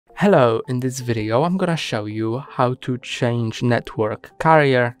Hello, in this video I'm gonna show you how to change network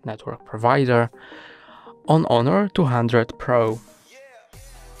carrier, network provider on Honor 200 Pro.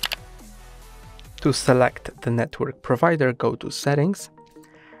 To select the network provider, go to Settings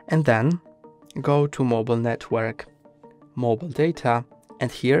and then go to Mobile Network, Mobile Data,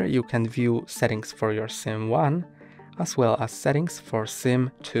 and here you can view settings for your SIM 1 as well as settings for SIM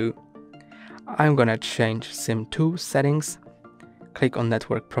 2. I'm gonna change SIM 2 settings. Click on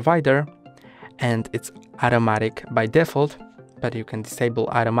network provider and it's automatic by default, but you can disable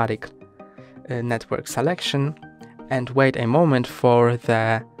automatic network selection and wait a moment for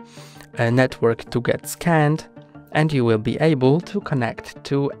the network to get scanned, and you will be able to connect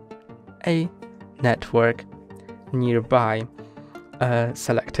to a network nearby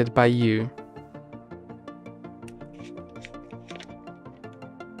selected by you.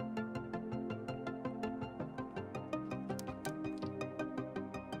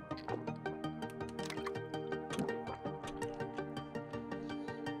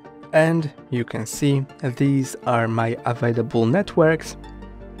 And you can see these are my available networks.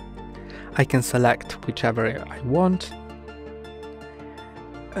 I can select whichever I want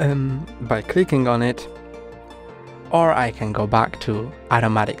by clicking on it, or I can go back to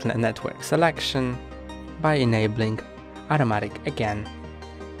automatic network selection by enabling automatic again.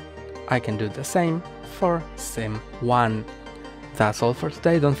 I can do the same for SIM 1. That's all for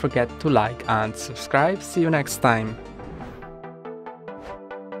today. Don't forget to like and subscribe. See you next time.